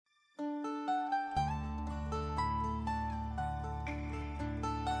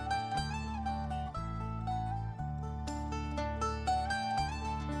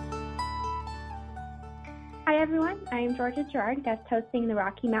Hi everyone, I am Georgia Gerard, guest hosting the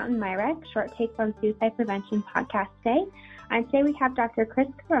Rocky Mountain MyRec Short Takes on Suicide Prevention podcast today. And today we have Dr. Chris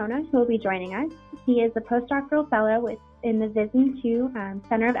Corona, who will be joining us. He is a postdoctoral fellow in the VISN 2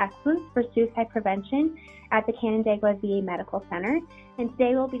 Center of Excellence for Suicide Prevention at the Canandaigua VA Medical Center. And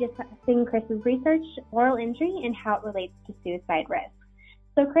today we'll be discussing Chris's research, oral injury, and how it relates to suicide risk.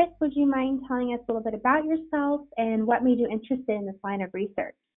 So Chris, would you mind telling us a little bit about yourself and what made you interested in this line of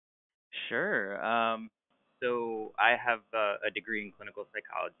research? Sure. So I have a degree in clinical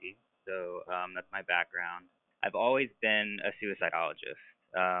psychology, so that's my background. I've always been a suicidologist.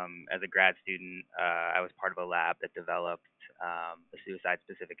 As a grad student, I was part of a lab that developed a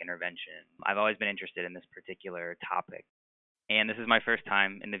suicide-specific intervention. I've always been interested in this particular topic, and this is my first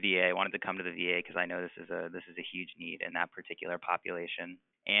time in the VA. I wanted to come to the VA because I know this is a huge need in that particular population.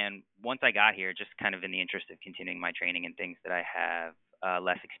 And once I got here, just kind of in the interest of continuing my training and things that I have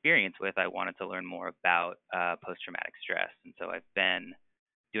less experience with, I wanted to learn more about post-traumatic stress. And so I've been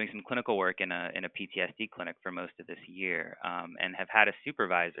doing some clinical work in a PTSD clinic for most of this year, and have had a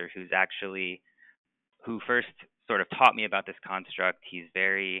supervisor who first sort of taught me about this construct. He's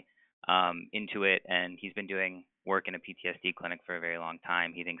very into it, and he's been doing work in a PTSD clinic for a very long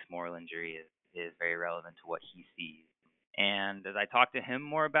time. He thinks moral injury is very relevant to what he sees. And as I talked to him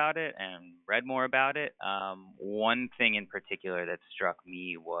more about it and read more about it, one thing in particular that struck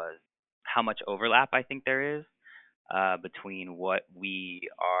me was how much overlap I think there is between what we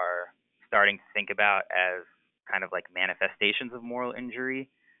are starting to think about as kind of like manifestations of moral injury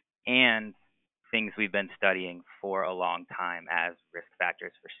and things we've been studying for a long time as risk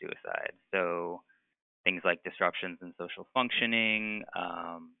factors for suicide. So things like disruptions in social functioning,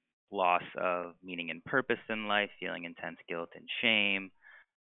 loss of meaning and purpose in life, feeling intense guilt and shame.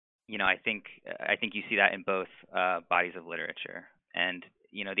 I think you see that in both bodies of literature. And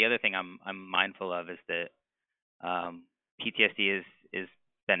the other thing I'm mindful of is that PTSD is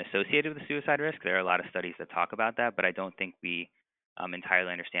been associated with suicide risk. There are a lot of studies that talk about that, but I don't think we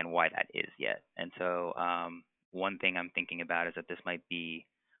entirely understand why that is yet. And so one thing I'm thinking about is that this might be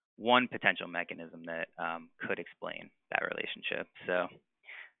one potential mechanism that could explain that relationship. So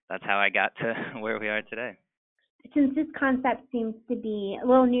that's how I got to where we are today. Since this concept seems to be a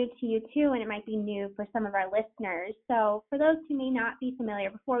little new to you too, and it might be new for some of our listeners, so for those who may not be familiar,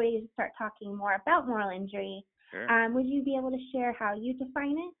 before we start talking more about moral injury, Sure. would you be able to share how you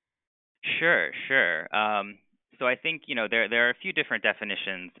define it? Sure. So I think there are a few different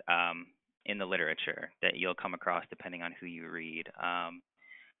definitions in the literature that you'll come across depending on who you read.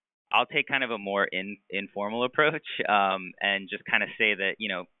 I'll take kind of a more informal approach and just kind of say that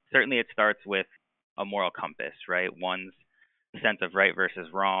certainly it starts with a moral compass, right? One's sense of right versus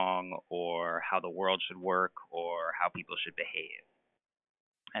wrong, or how the world should work, or how people should behave.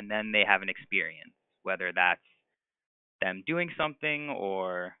 And then they have an experience, whether that's them doing something,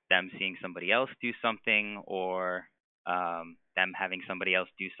 or them seeing somebody else do something, or them having somebody else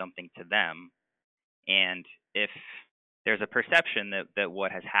do something to them. And if there's a perception that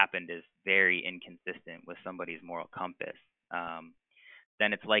what has happened is very inconsistent with somebody's moral compass,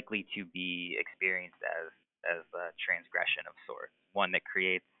 then it's likely to be experienced as a transgression of sorts, one that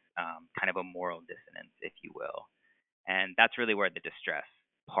creates kind of a moral dissonance, if you will. And that's really where the distress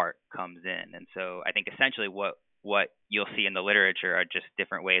part comes in. And so I think essentially what you'll see in the literature are just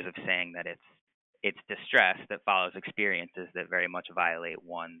different ways of saying that it's distress that follows experiences that very much violate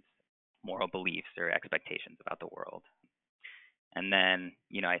one's moral beliefs or expectations about the world. And then,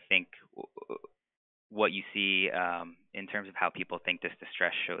 I think what you see in terms of how people think this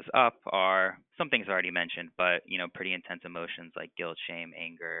distress shows up are some things already mentioned, but, pretty intense emotions like guilt, shame,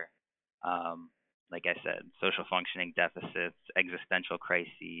 anger, like I said, social functioning deficits, existential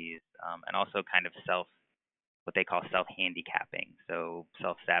crises, and also kind of what they call self-handicapping. So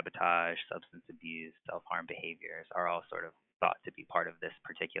self-sabotage, substance abuse, self-harm behaviors are all sort of thought to be part of this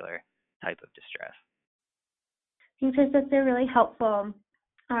particular type of distress. Because that's a really helpful,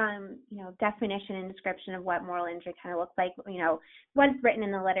 definition and description of what moral injury kind of looks like, what's written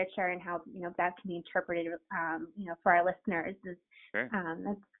in the literature and how, that can be interpreted, for our listeners. Sure.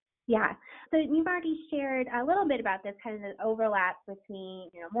 Yeah. So you've already shared a little bit about this kind of the overlap between,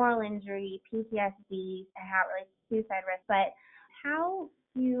 moral injury, PTSD, and how it relates to suicide risk, but so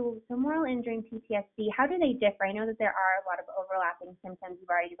moral injury and PTSD, how do they differ? I know that there are a lot of overlapping symptoms. You've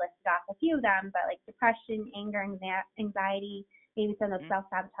already listed off a few of them, but like depression, anger, anxiety, maybe some of those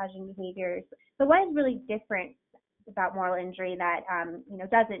self-sabotaging behaviors. So what is really different about moral injury that,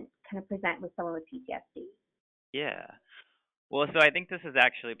 doesn't kind of present with someone with PTSD? Yeah. Well, so I think this is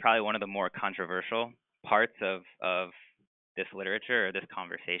actually probably one of the more controversial parts of this literature or this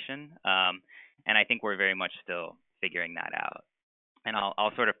conversation. And I think we're very much still figuring that out. And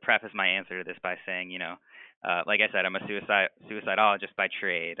I'll sort of preface my answer to this by saying, like I said, I'm a suicidologist by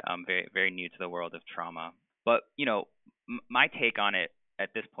trade. I'm very very new to the world of trauma. But my take on it at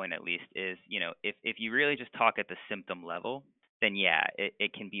this point, at least, is if you really just talk at the symptom level, then yeah,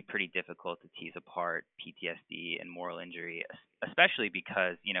 it can be pretty difficult to tease apart PTSD and moral injury, especially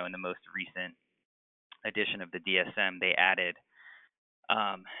because in the most recent edition of the DSM, they added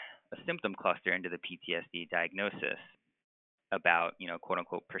a symptom cluster into the PTSD diagnosis about quote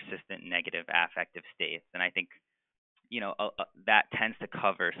unquote persistent negative affective states. And I think that tends to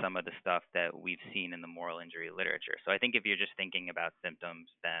cover some of the stuff that we've seen in the moral injury literature. So I think if you're just thinking about symptoms,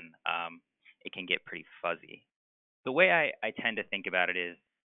 then it can get pretty fuzzy. The way I tend to think about it is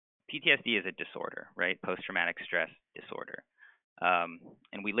PTSD is a disorder, right? Post traumatic stress disorder.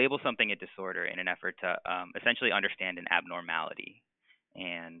 And we label something a disorder in an effort to essentially understand an abnormality.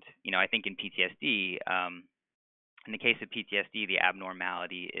 And I think in PTSD, in the case of PTSD, the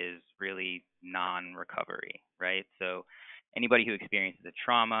abnormality is really non-recovery, right? So anybody who experiences a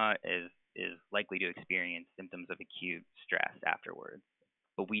trauma is likely to experience symptoms of acute stress afterwards.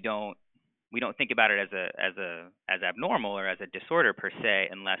 But we don't think about it as abnormal or as a disorder per se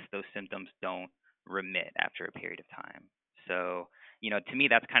unless those symptoms don't remit after a period of time. So, to me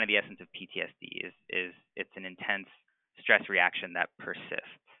that's kind of the essence of PTSD is it's an intense stress reaction that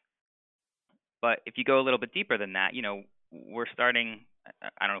persists. But if you go a little bit deeper than that, we're starting.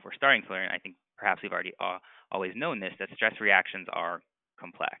 I don't know if we're starting to learn. I think perhaps we've already always known this, that stress reactions are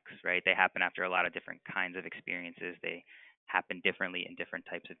complex, right? They happen after a lot of different kinds of experiences. They happen differently in different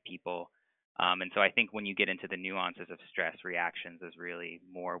types of people. And so I think when you get into the nuances of stress reactions is really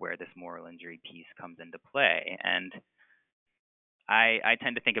more where this moral injury piece comes into play. And I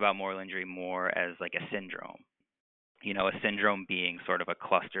tend to think about moral injury more as like a syndrome, a syndrome being sort of a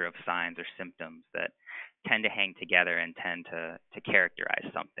cluster of signs or symptoms that tend to hang together and tend to characterize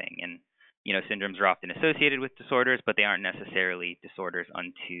something. And, syndromes are often associated with disorders, but they aren't necessarily disorders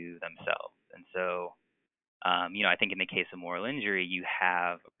unto themselves. And so, I think in the case of moral injury, you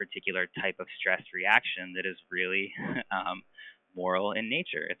have a particular type of stress reaction that is really moral in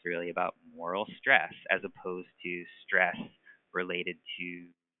nature. It's really about moral stress as opposed to stress related to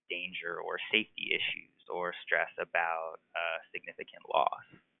danger or safety issues or stress about significant loss.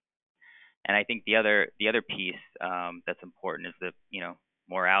 And I think the other piece that's important is that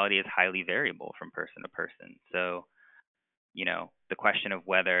morality is highly variable from person to person. So the question of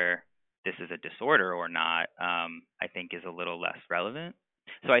whether this is a disorder or not, I think is a little less relevant.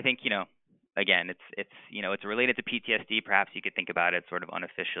 So I think again, it's related to PTSD. Perhaps you could think about it sort of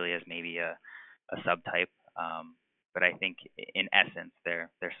unofficially as maybe a subtype. But I think in essence they're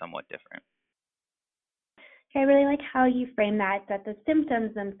somewhat different. I really like how you frame that the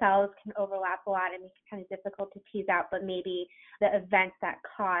symptoms themselves can overlap a lot and make it kind of difficult to tease out, but maybe the events that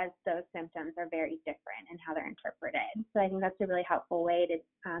cause those symptoms are very different in how they're interpreted. So I think that's a really helpful way to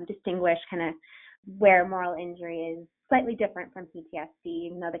distinguish kind of where moral injury is slightly different from PTSD,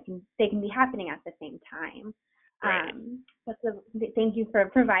 even though they can be happening at the same time. Right. Thank you for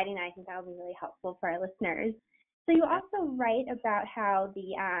providing that. I think that will be really helpful for our listeners. So you also write about how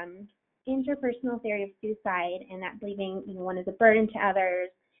the interpersonal theory of suicide and that believing one is a burden to others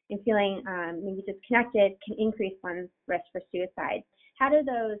and feeling maybe disconnected can increase one's risk for suicide. How do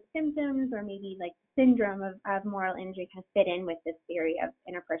those symptoms or maybe like syndrome of moral injury kind of fit in with this theory of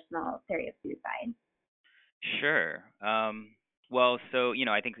interpersonal theory of suicide? Sure. Well, so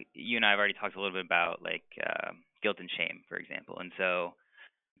I think you and I have already talked a little bit about like guilt and shame, for example. And so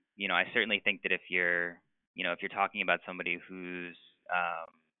I certainly think that if you're talking about somebody who's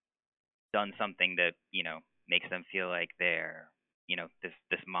done something that makes them feel like they're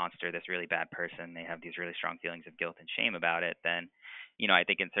this monster, this really bad person, they have these really strong feelings of guilt and shame about it, then I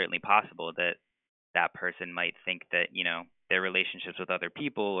think it's certainly possible that that person might think that their relationships with other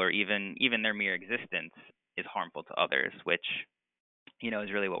people or even their mere existence is harmful to others, which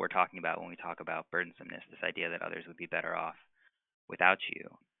is really what we're talking about when we talk about burdensomeness, this idea that others would be better off without you.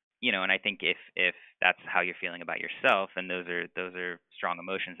 And I think if that's how you're feeling about yourself and those are strong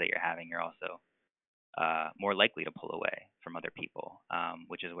emotions that you're having, you're also more likely to pull away from other people,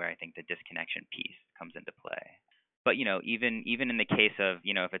 which is where I think the disconnection piece comes into play. But even in the case of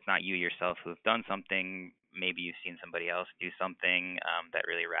if it's not you yourself who have done something, maybe you've seen somebody else do something that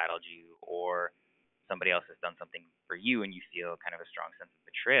really rattled you, or somebody else has done something for you and you feel kind of a strong sense of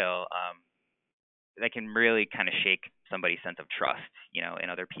betrayal. That can really kind of shake somebody's sense of trust, in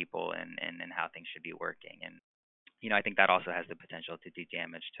other people and how things should be working. And I think that also has the potential to do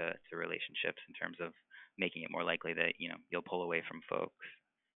damage to relationships in terms of making it more likely that you'll pull away from folks.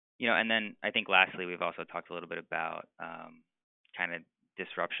 And then I think lastly, we've also talked a little bit about kind of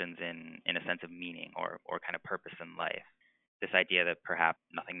disruptions in a sense of meaning or kind of purpose in life. This idea that perhaps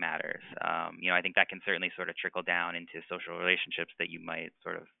nothing matters. I think that can certainly sort of trickle down into social relationships that you might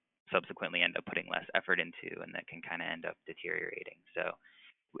sort of subsequently end up putting less effort into, and that can kind of end up deteriorating. So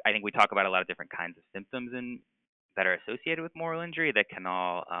I think we talk about a lot of different kinds of symptoms that are associated with moral injury that can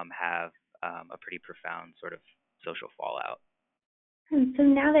all have a pretty profound sort of social fallout. And so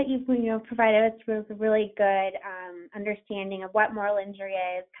now that you've provided us with a really good understanding of what moral injury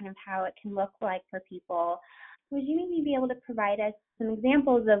is, kind of how it can look like for people, would you maybe be able to provide us some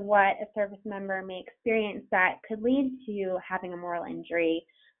examples of what a service member may experience that could lead to having a moral injury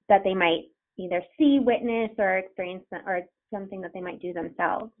that they might either see, witness, or experience, or something that they might do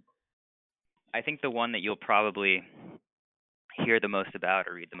themselves? I think the one that you'll probably hear the most about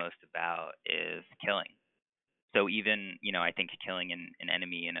or read the most about is killing. So even, I think killing an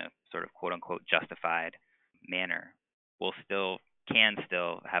enemy in a sort of quote unquote justified manner can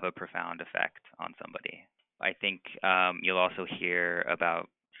still have a profound effect on somebody. I think you'll also hear about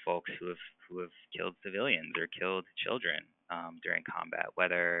folks who have killed civilians or killed children during combat,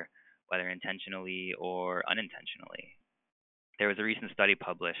 whether intentionally or unintentionally. There was a recent study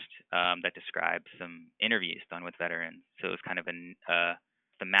published that described some interviews done with veterans. So it was kind of a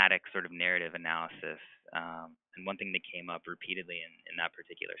thematic sort of narrative analysis. And one thing that came up repeatedly in that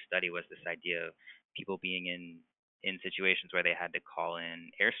particular study was this idea of people being in situations where they had to call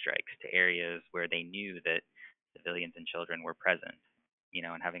in airstrikes to areas where they knew that civilians and children were present,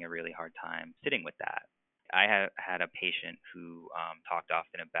 and having a really hard time sitting with that. I had a patient who talked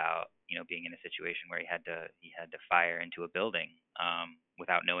often about being in a situation where he had to fire into a building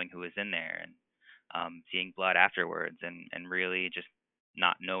without knowing who was in there, and seeing blood afterwards, and really just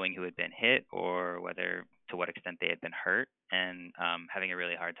not knowing who had been hit or whether to what extent they had been hurt, and having a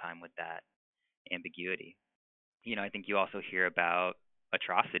really hard time with that ambiguity. I think you also hear about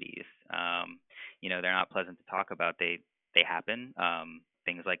atrocities. They're not pleasant to talk about. They happen.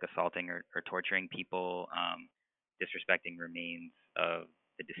 Things like assaulting or torturing people, disrespecting remains of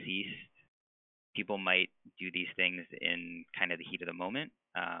the deceased. People might do these things in kind of the heat of the moment,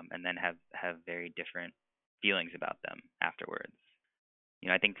 and then have very different feelings about them afterwards.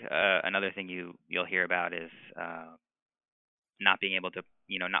 I think another thing you'll hear about is not being able to,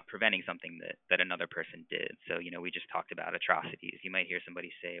 not preventing something that another person did. So, we just talked about atrocities. You might hear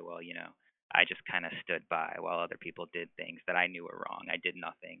somebody say, well, I just kind of stood by while other people did things that I knew were wrong. I did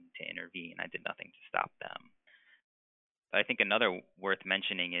nothing to intervene. I did nothing to stop them. I think another worth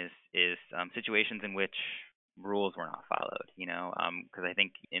mentioning is situations in which rules were not followed. Because I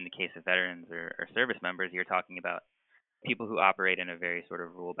think in the case of veterans or service members, you're talking about people who operate in a very sort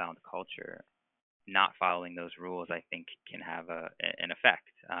of rule-bound culture. Not following those rules, I think, can have an effect.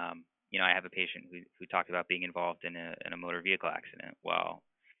 I have a patient who talked about being involved in a motor vehicle accident while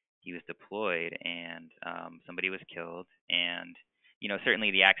he was deployed, and somebody was killed, and certainly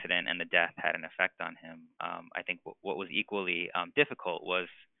the accident and the death had an effect on him. I think what was equally difficult was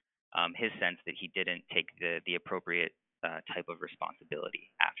his sense that he didn't take the appropriate type of responsibility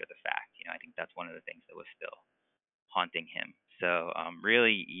after the fact. I think that's one of the things that was still haunting him. So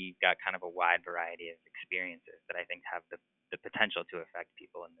really, you've got kind of a wide variety of experiences that I think have the potential to affect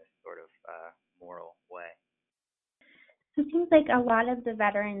people in this sort of moral way. So it seems like a lot of the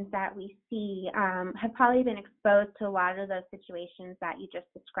veterans that we see have probably been exposed to a lot of those situations that you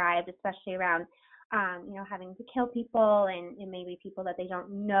just described, especially around, having to kill people and maybe people that they don't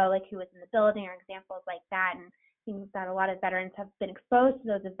know, like who was in the building, or examples like that. And things that a lot of veterans have been exposed to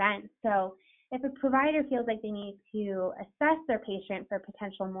those events. So if a provider feels like they need to assess their patient for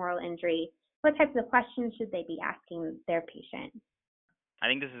potential moral injury, what types of questions should they be asking their patient? I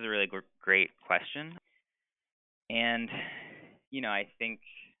think this is a really great question. And I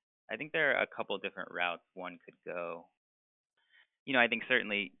think there are a couple of different routes one could go. I think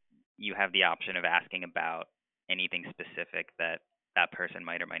certainly you have the option of asking about anything specific that that person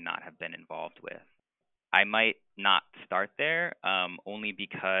might or might not have been involved with. I might not start there, only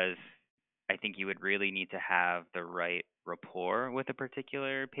because I think you would really need to have the right rapport with a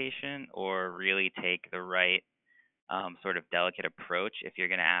particular patient, or really take the right sort of delicate approach if you're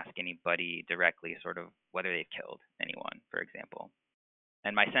going to ask anybody directly sort of whether they've killed anyone, for example.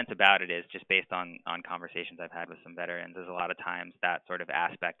 And my sense about it is, just based on conversations I've had with some veterans, is a lot of times that sort of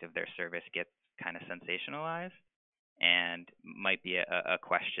aspect of their service gets kind of sensationalized, and might be a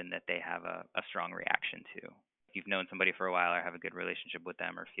question that they have a strong reaction to. If you've known somebody for a while or have a good relationship with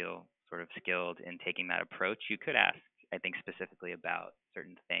them or feel sort of skilled in taking that approach, you could ask, I think, specifically about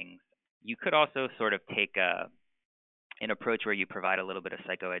certain things. You could also sort of take a an approach where you provide a little bit of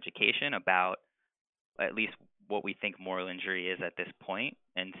psychoeducation about at least what we think moral injury is at this point,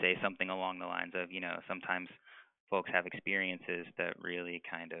 and say something along the lines of, sometimes folks have experiences that really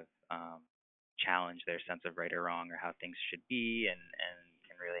kind of challenge their sense of right or wrong or how things should be, and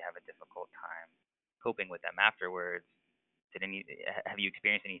can really have a difficult time coping with them afterwards. Have you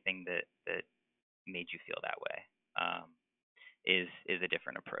experienced anything that made you feel that way? Is a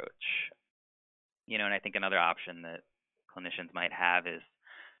different approach. And I think another option that clinicians might have is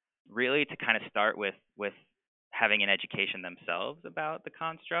really to kind of start with having an education themselves about the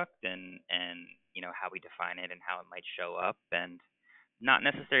construct, and how we define it and how it might show up, and not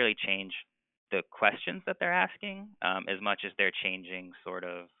necessarily change the questions that they're asking, as much as they're changing sort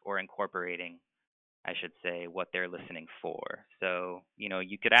of, or incorporating, I should say, what they're listening for. So,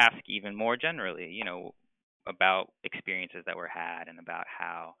 you could ask even more generally, about experiences that were had and about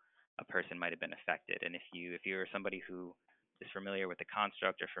how a person might have been affected. And if you're somebody who is familiar with the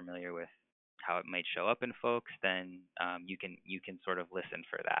construct or familiar with how it might show up in folks, then you can sort of listen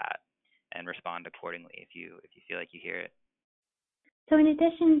for that and respond accordingly if you feel like you hear it. So in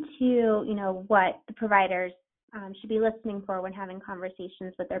addition to, what the providers should be listening for when having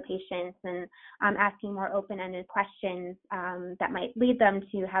conversations with their patients, and asking more open-ended questions that might lead them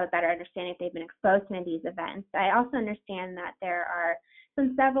to have a better understanding if they've been exposed to these events, I also understand that there are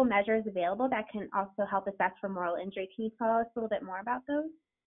several measures available that can also help assess for moral injury. Can you tell us a little bit more about those?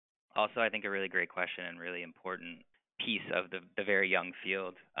 Also, I think a really great question and really important piece of the very young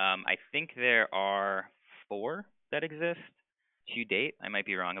field. I think there are 4 that exist to date. I might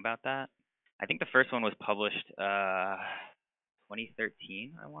be wrong about that. I think the first one was published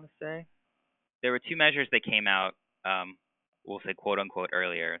 2013, I want to say. There were 2 measures that came out, we'll say quote unquote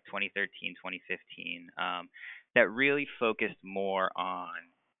earlier, 2013, 2015, that really focused more on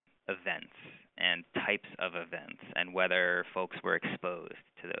events and types of events and whether folks were exposed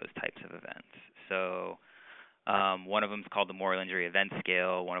to those types of events. So one of them is called the Moral Injury Event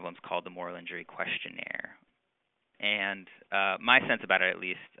Scale. One of them is called the Moral Injury Questionnaire. And my sense about it, at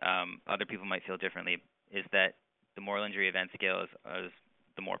least, other people might feel differently, is that the Moral Injury Event Scale is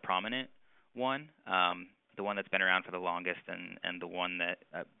the more prominent one, the one that's been around for the longest, and the one that,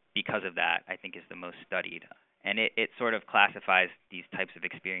 because of that, I think is the most studied. And it sort of classifies these types of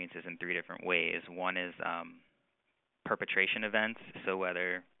experiences in 3 different ways. One is perpetration events,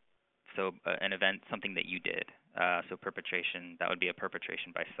 an event, something that you did. So perpetration, that would be a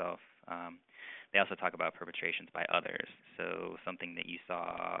perpetration by self. They also talk about perpetrations by others, so something that you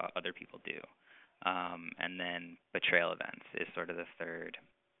saw other people do. And then betrayal events is sort of the third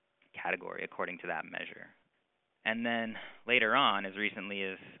category according to that measure. And then later on, as recently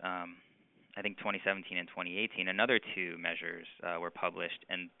as I think 2017 and 2018, another 2 measures were published,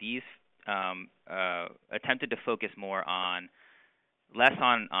 and these attempted to focus less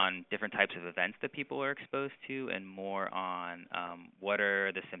on different types of events that people are exposed to, and more on what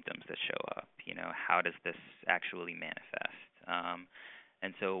are the symptoms that show up. How does this actually manifest?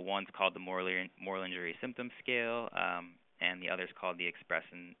 And so one's called the Moral Injury Symptom Scale, and the other's called the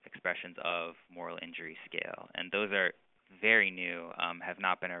Expressions of Moral Injury Scale. And those are very new, have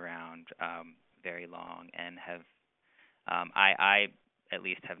not been around very long, and have I at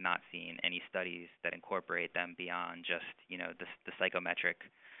least have not seen any studies that incorporate them beyond just the psychometric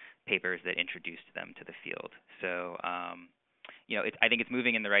papers that introduced them to the field. So I think it's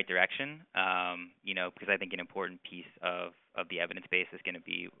moving in the right direction, because I think an important piece of the evidence base is going to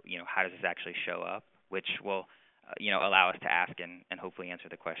be how does this actually show up, which will allow us to ask and hopefully answer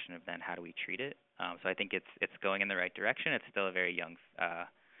the question of then how do we treat it. So I think it's going in the right direction. It's still a very young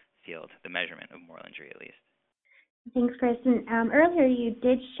field, the measurement of moral injury at least. Thanks, Chris. And earlier you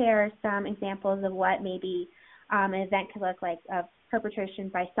did share some examples of what maybe an event could look like of perpetration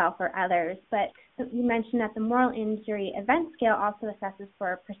by self or others, but you mentioned that the Moral Injury Event Scale also assesses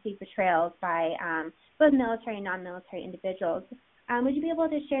for perceived betrayals by both military and non-military individuals. Would you be able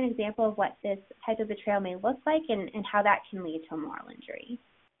to share an example of what this type of betrayal may look like, and how that can lead to a moral injury?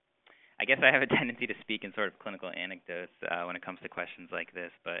 I guess I have a tendency to speak in sort of clinical anecdotes when it comes to questions like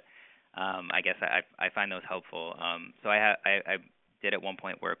this, but I guess I find those helpful. So I did at one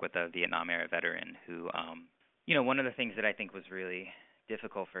point work with a Vietnam-era veteran who, one of the things that I think was really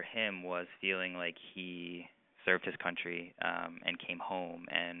difficult for him was feeling like he served his country and came home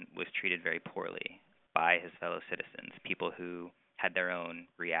and was treated very poorly by his fellow citizens, people who had their own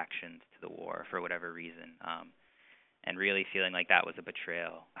reactions to the war for whatever reason, and really feeling like that was a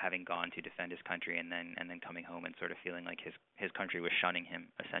betrayal, having gone to defend his country and then coming home and sort of feeling like his country was shunning him,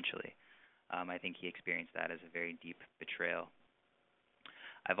 essentially. I think he experienced that as a very deep betrayal.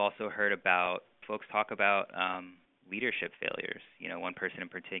 I've also heard about folks talk about leadership failures. One person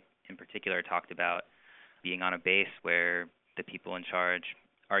in particular talked about being on a base where the people in charge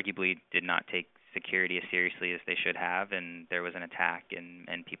arguably did not take security as seriously as they should have, and there was an attack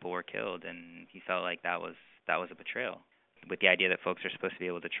and people were killed, and he felt like that was a betrayal, with the idea that folks are supposed to be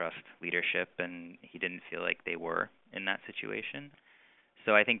able to trust leadership, and he didn't feel like they were in that situation.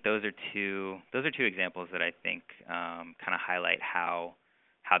 So I think those are two examples that I think kind of highlight how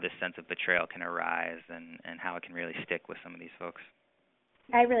this sense of betrayal can arise and how it can really stick with some of these folks.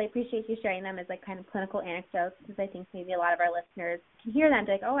 I really appreciate you sharing them as like kind of clinical anecdotes, because I think maybe a lot of our listeners can hear them and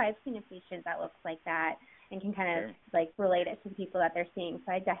be like, oh, I've seen a patient that looks like that, and can kind of like relate it to the people that they're seeing.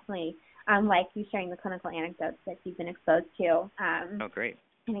 So I definitely like you sharing the clinical anecdotes that you've been exposed to. Oh, great.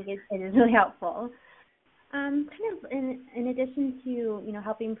 I think it is really helpful. Kind of in addition to,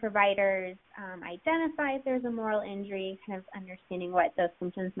 helping providers identify if there's a moral injury, kind of understanding what those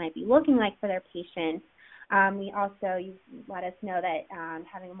symptoms might be looking like for their patient, you've let us know that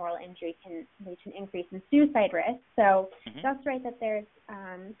having a moral injury can lead to an increase in suicide risk. So that's right that there's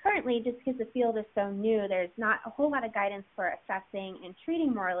currently, just because the field is so new, there's not a whole lot of guidance for assessing and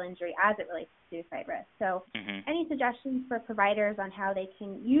treating moral injury as it relates to suicide risk. So any suggestions for providers on how they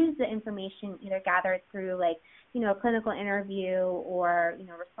can use the information either gathered through a clinical interview or,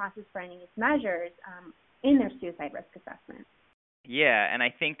 responses for any of these measures in their suicide risk assessment? Yeah, and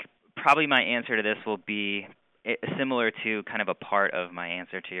I think probably my answer to this will be similar to kind of a part of my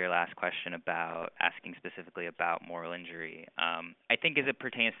answer to your last question about asking specifically about moral injury. I think as it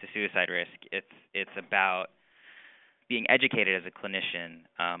pertains to suicide risk, it's about being educated as a clinician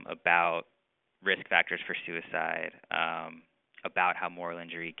about risk factors for suicide, about how moral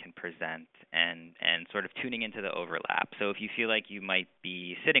injury can present, and sort of tuning into the overlap. So if you feel like you might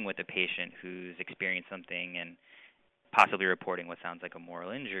be sitting with a patient who's experienced something and possibly reporting what sounds like a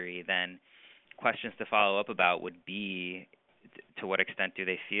moral injury, then questions to follow up about would be, to what extent do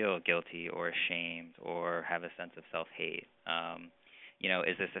they feel guilty or ashamed or have a sense of self-hate?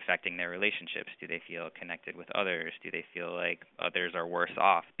 Is this affecting their relationships? Do they feel connected with others? Do they feel like others are worse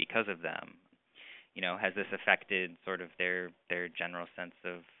off because of them? Has this affected sort of their general sense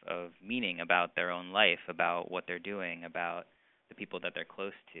of meaning about their own life, about what they're doing, about the people that they're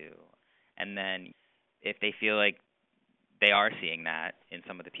close to? And then if they feel like they are seeing that in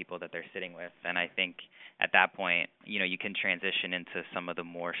some of the people that they're sitting with, then I think at that point, you can transition into some of the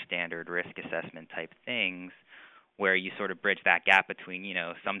more standard risk assessment type things where you sort of bridge that gap between,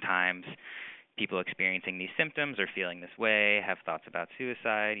 sometimes people experiencing these symptoms or feeling this way have thoughts about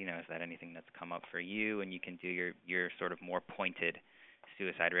suicide. Is that anything that's come up for you? And you can do your sort of more pointed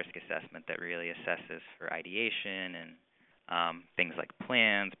suicide risk assessment that really assesses for ideation and things like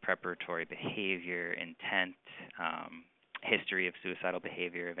plans, preparatory behavior, intent, history of suicidal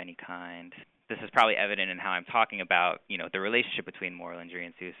behavior of any kind. This is probably evident in how I'm talking about, the relationship between moral injury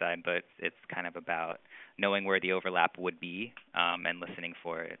and suicide, but it's kind of about knowing where the overlap would be and listening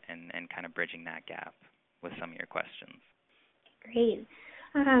for it and kind of bridging that gap with some of your questions. Great.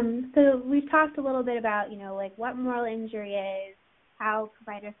 So we've talked a little bit about, what moral injury is, how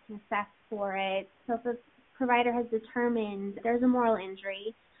providers can assess for it. So if a provider has determined there's a moral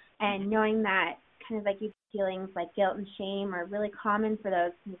injury, and knowing that kind of like feelings like guilt and shame are really common for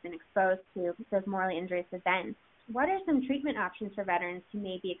those who've been exposed to those morally injurious events, what are some treatment options for veterans who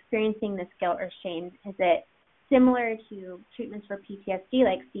may be experiencing this guilt or shame? Is it similar to treatments for PTSD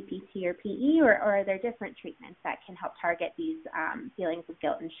like CPT or PE, or are there different treatments that can help target these feelings of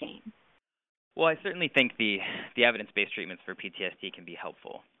guilt and shame? Well, I certainly think the evidence-based treatments for PTSD can be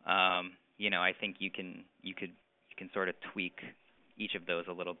helpful. I think you can sort of tweak each of those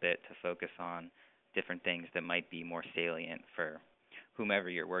a little bit to focus on different things that might be more salient for whomever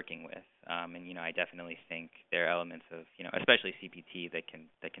you're working with. I definitely think there are elements of, especially CPT that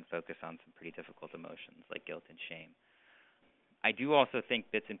can focus on some pretty difficult emotions like guilt and shame. I do also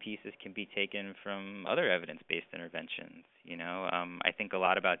think bits and pieces can be taken from other evidence-based interventions. I think a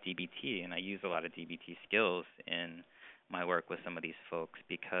lot about DBT, and I use a lot of DBT skills in my work with some of these folks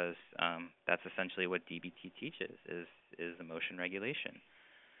because that's essentially what DBT teaches is emotion regulation.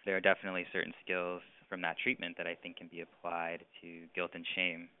 There are definitely certain skills from that treatment that I think can be applied to guilt and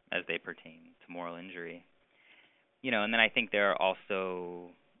shame as they pertain to moral injury. And then I think there are also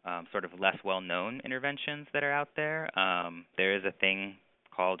sort of less well-known interventions that are out there. There is a thing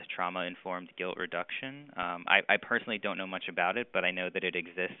called trauma-informed guilt reduction. I personally don't know much about it, but I know that it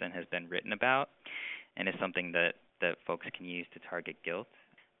exists and has been written about and is something that folks can use to target guilt.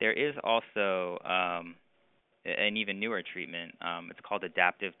 There is also an even newer treatment. It's called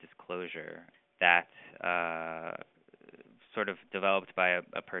adaptive disclosure that sort of developed by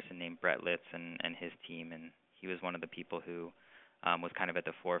a person named Brett Litz and his team, and He was one of the people who was kind of at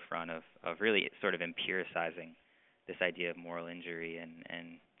the forefront of really sort of empiricizing this idea of moral injury,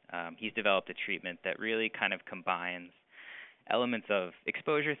 and he's developed a treatment that really kind of combines elements of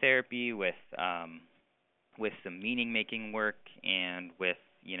exposure therapy with some meaning making work and with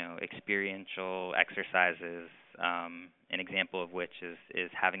experiential exercises. An example of which is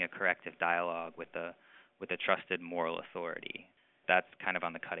having a corrective dialogue with a trusted moral authority. That's kind of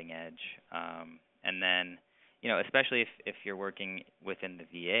on the cutting edge. And then especially if you're working within the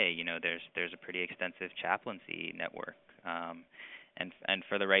VA, there's a pretty extensive chaplaincy network. And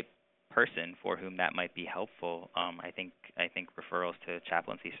for the right person for whom that might be helpful, I think referrals to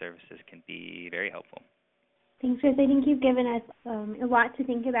chaplaincy services can be very helpful. Thanks, Chris. I think you've given us a lot to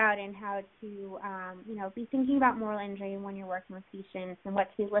think about in how to, be thinking about moral injury when you're working with patients and what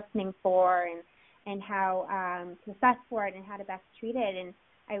to be listening for and how to assess for it and how to best treat it. And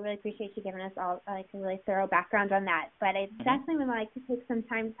I really appreciate you giving us all a really thorough background on that. But I definitely would like to take some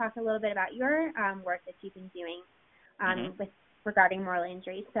time to talk a little bit about your work that you've been doing regarding moral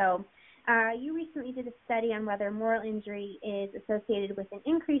injury. So you recently did a study on whether moral injury is associated with an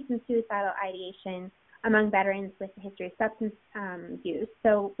increase in suicidal ideation among veterans with a history of substance use.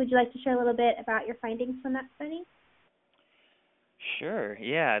 So would you like to share a little bit about your findings from that study? Sure.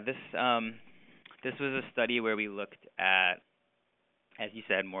 Yeah. This was a study where we looked at, as you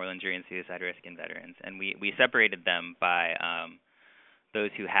said, moral injury and suicide risk in veterans, and we separated them by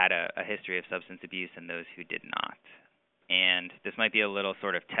those who had a history of substance abuse and those who did not. And this might be a little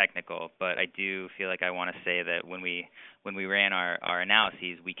sort of technical, but I do feel like I want to say that when we ran our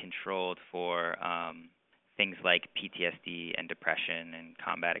analyses, we controlled for things like PTSD and depression and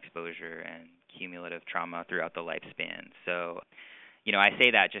combat exposure and cumulative trauma throughout the lifespan. So, I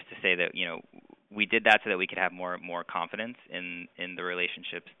say that just to say that we did that so that we could have more confidence in the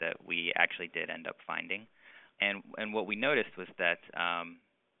relationships that we actually did end up finding. And what we noticed was that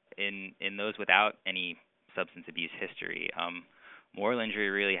in those without any substance abuse history, moral injury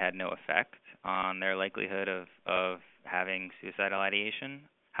really had no effect on their likelihood of having suicidal ideation.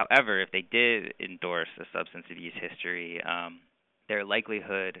 However, if they did endorse a substance abuse history, their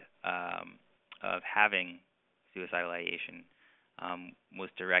likelihood of having suicidal ideation was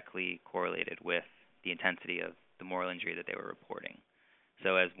directly correlated with the intensity of the moral injury that they were reporting.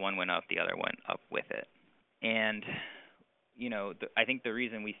 So as one went up, the other went up with it. And I think the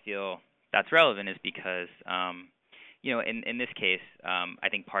reason we feel that's relevant is because, in this case, I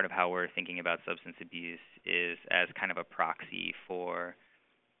think part of how we're thinking about substance abuse is as kind of a proxy for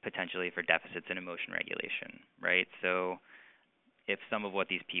potentially for deficits in emotion regulation, right? So if some of what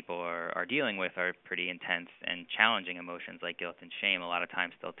these people are dealing with are pretty intense and challenging emotions like guilt and shame, a lot of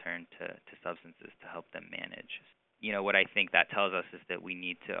times they'll turn to substances to help them manage. What I think that tells us is that we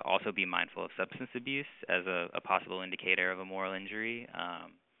need to also be mindful of substance abuse as a possible indicator of a moral injury.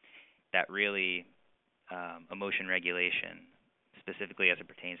 That really emotion regulation, specifically as it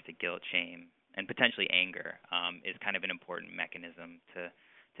pertains to guilt, shame, and potentially anger, is kind of an important mechanism to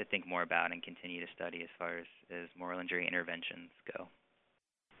think more about and continue to study as far as moral injury interventions go.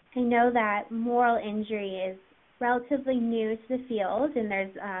 I know that moral injury is relatively new to the field, and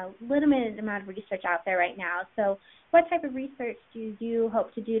there's a limited amount of research out there right now. So what type of research do you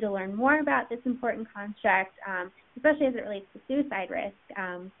hope to do to learn more about this important construct, especially as it relates to suicide risk?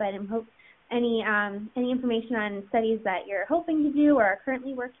 But I hope any information on studies that you're hoping to do or are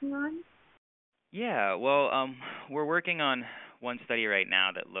currently working on? Yeah, well, we're working on one study right now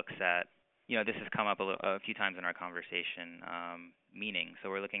that looks at, this has come up a few times in our conversation, meaning. So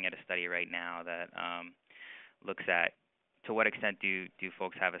we're looking at a study right now that looks at to what extent do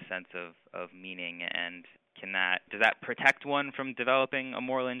folks have a sense of meaning, and does that protect one from developing a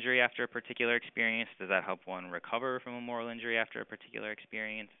moral injury after a particular experience? Does that help one recover from a moral injury after a particular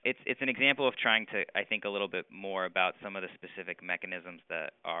experience? It's an example of trying to, I think, a little bit more about some of the specific mechanisms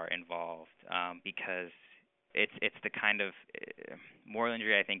that are involved, because it's the kind of moral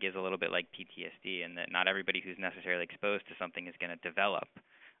injury, I think, is a little bit like PTSD, in that not everybody who's necessarily exposed to something is going to develop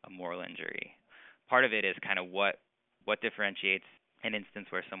a moral injury. Part of it is kind of what differentiates an instance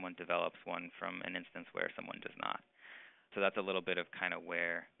where someone develops one from an instance where someone does not. So that's a little bit of kind of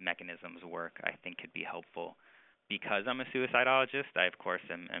where mechanisms work, I think, could be helpful. Because I'm a suicidologist, I, of course,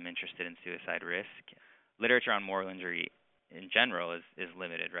 am interested in suicide risk. Literature on moral injury in general is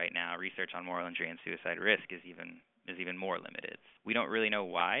limited right now. Research on moral injury and suicide risk is even more limited. We don't really know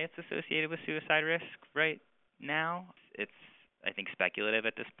why it's associated with suicide risk right now. It's, I think, speculative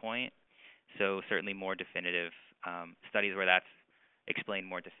at this point. So certainly more definitive studies where that's explained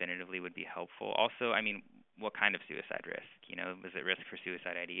more definitively would be helpful. Also, I mean, what kind of suicide risk? Is it risk for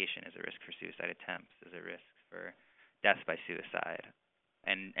suicide ideation? Is it risk for suicide attempts? Is it risk for deaths by suicide,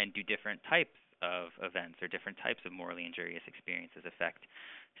 and do different types of events or different types of morally injurious experiences affect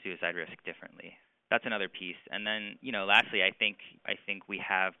suicide risk differently. That's another piece. And then, lastly, I think we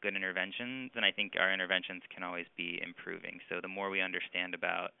have good interventions, and I think our interventions can always be improving. So the more we understand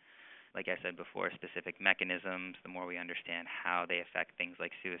about, like I said before, specific mechanisms, the more we understand how they affect things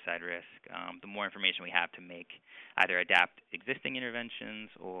like suicide risk, the more information we have to make either adapt existing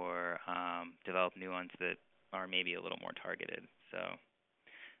interventions or develop new ones that are maybe a little more targeted. So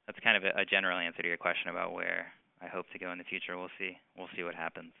that's kind of a general answer to your question about where I hope to go in the future. We'll see. We'll see what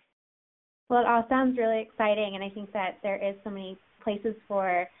happens. Well, it all sounds really exciting, and I think that there is so many places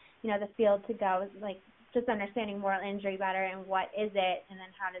for, the field to go, like just understanding moral injury better and what is it, and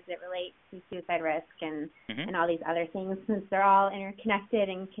then how does it relate to suicide risk and all these other things, since they're all interconnected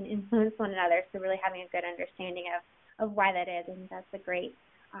and can influence one another. So really having a good understanding of why that is, I think that's a great,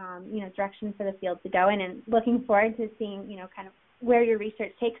 direction for the field to go in, and looking forward to seeing, kind of where your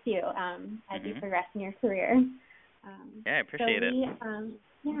research takes you as you progress in your career. I appreciate it.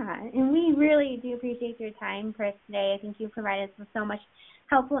 And we really do appreciate your time, Chris, today. I think you provided us with so much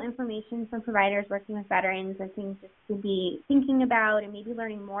helpful information from providers working with veterans and things just to be thinking about and maybe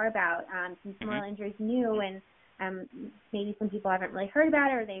learning more about, since moral injury is new and maybe some people haven't really heard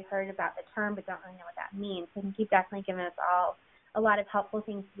about it, or they heard about the term but don't really know what that means. So I think you've definitely given us all a lot of helpful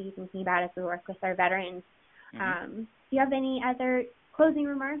things to be thinking about as we work with our veterans. Do you have any other closing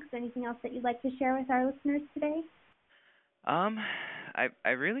remarks, anything else that you'd like to share with our listeners today? I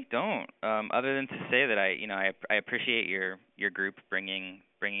really don't. Other than to say that I appreciate your group bringing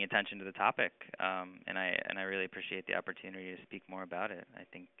attention to the topic, and I really appreciate the opportunity to speak more about it. I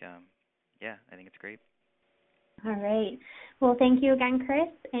think I think it's great. All right. Well, thank you again, Chris,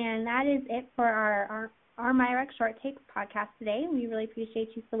 and that is it for our MyRec Short Takes podcast today. We really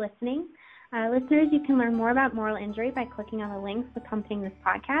appreciate you for listening. Listeners, you can learn more about moral injury by clicking on the links accompanying this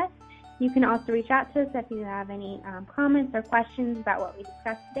podcast. You can also reach out to us if you have any comments or questions about what we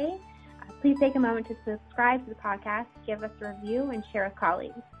discussed today. Please take a moment to subscribe to the podcast, give us a review, and share with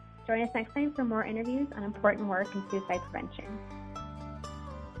colleagues. Join us next time for more interviews on important work in suicide prevention.